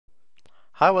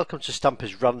Hi, welcome to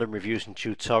Stampy's Random Reviews and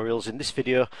Tutorials. In this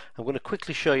video I'm going to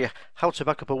quickly show you how to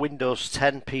back up a Windows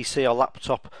 10 PC or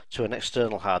laptop to an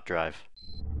external hard drive.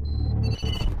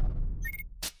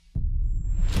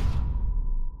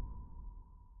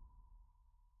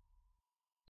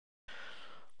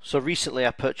 So recently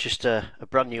I purchased a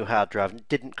brand new hard drive. It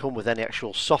didn't come with any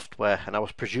actual software and I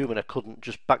was presuming I couldn't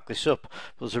just back this up.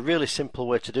 But there's a really simple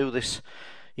way to do this.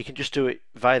 You can just do it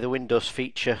via the Windows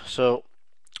feature. So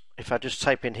if I just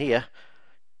type in here,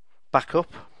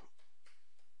 backup,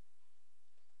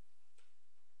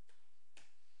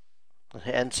 and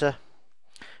hit enter,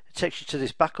 it takes you to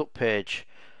this backup page.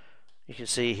 You can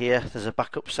see here there's a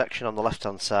backup section on the left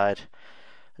hand side,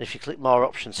 and if you click more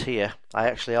options here, I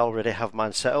actually already have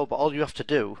mine set up, but all you have to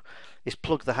do is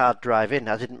plug the hard drive in.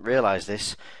 I didn't realise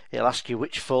this. It'll ask you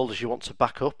which folders you want to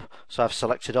back up, so I've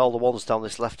selected all the ones down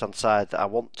this left hand side that I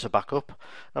want to back up.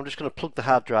 I'm just going to plug the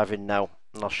hard drive in now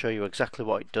and I'll show you exactly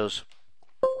what it does.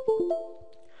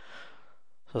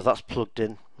 So that's plugged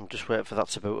in. I'm just waiting for that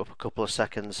to boot up a couple of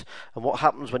seconds. And what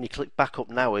happens when you click backup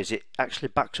now is it actually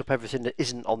backs up everything that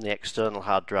isn't on the external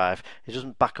hard drive. It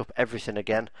doesn't back up everything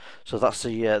again. So that's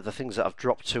the things that I've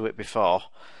dropped to it before.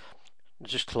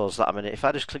 Just close that a minute. If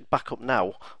I just click backup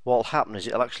now, what will happen is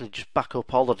it'll actually just back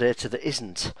up all the data that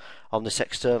isn't on this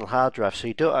external hard drive. So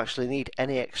you don't actually need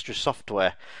any extra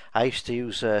software. I used to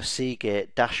use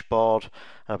Seagate Dashboard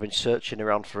and I've been searching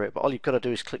around for it, but all you've got to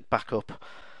do is click backup.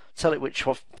 Tell it which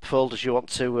folders you want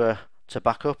to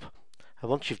back up,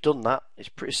 and once you've done that, it's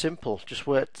pretty simple. Just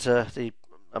wait the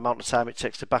amount of time it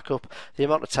takes to back up. The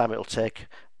amount of time it'll take,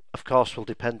 of course, will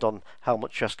depend on how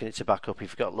much you're asking it to back up. If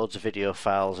you've got loads of video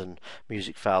files and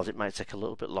music files, it might take a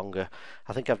little bit longer.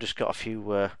 I think I've just got a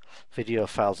few video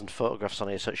files and photographs on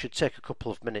here, so it should take a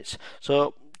couple of minutes.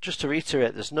 So just to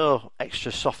reiterate, there's no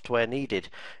extra software needed.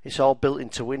 It's all built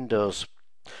into Windows.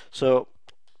 So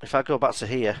if I go back to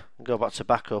here and go back to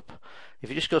backup, if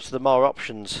you just go to the more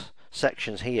options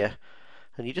sections here,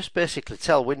 and you just basically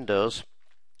tell Windows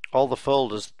all the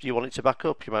folders you want it to back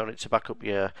up. You might want it to back up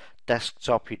your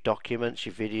desktop, your documents,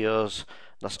 your videos.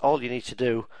 That's all you need to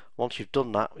do. Once you've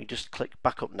done that, you just click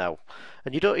backup now.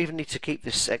 And you don't even need to keep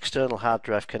this external hard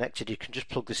drive connected. You can just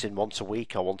plug this in once a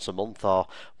week or once a month or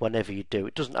whenever you do.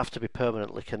 It doesn't have to be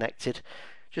permanently connected.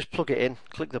 Just plug it in,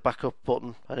 click the backup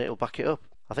button, and it'll back it up.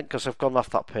 I think because I've gone off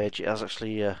that page, it has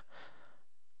actually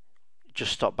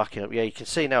just stopped backing up. Yeah, you can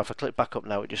see now if I click back up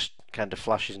now, it just kind of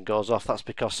flashes and goes off. That's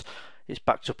because it's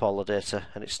backed up all the data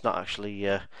and it's not actually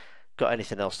got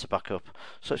anything else to back up.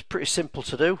 So it's pretty simple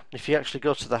to do. If you actually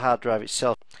go to the hard drive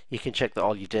itself, you can check that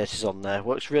all your data is on there.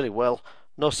 Works really well.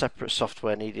 No separate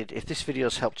software needed. If this video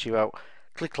has helped you out,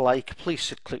 click like,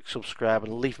 please click subscribe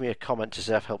and leave me a comment to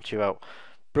say I've helped you out.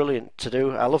 Brilliant to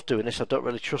do. I love doing this. I don't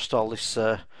really trust all this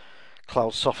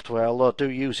cloud software, although I do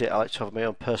use it. I like to have my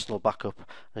own personal backup.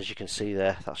 As you can see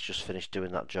there, that's just finished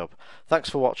doing that job. Thanks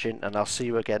for watching, and I'll see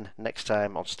you again next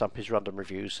time on Stampy's Random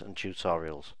Reviews and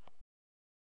Tutorials.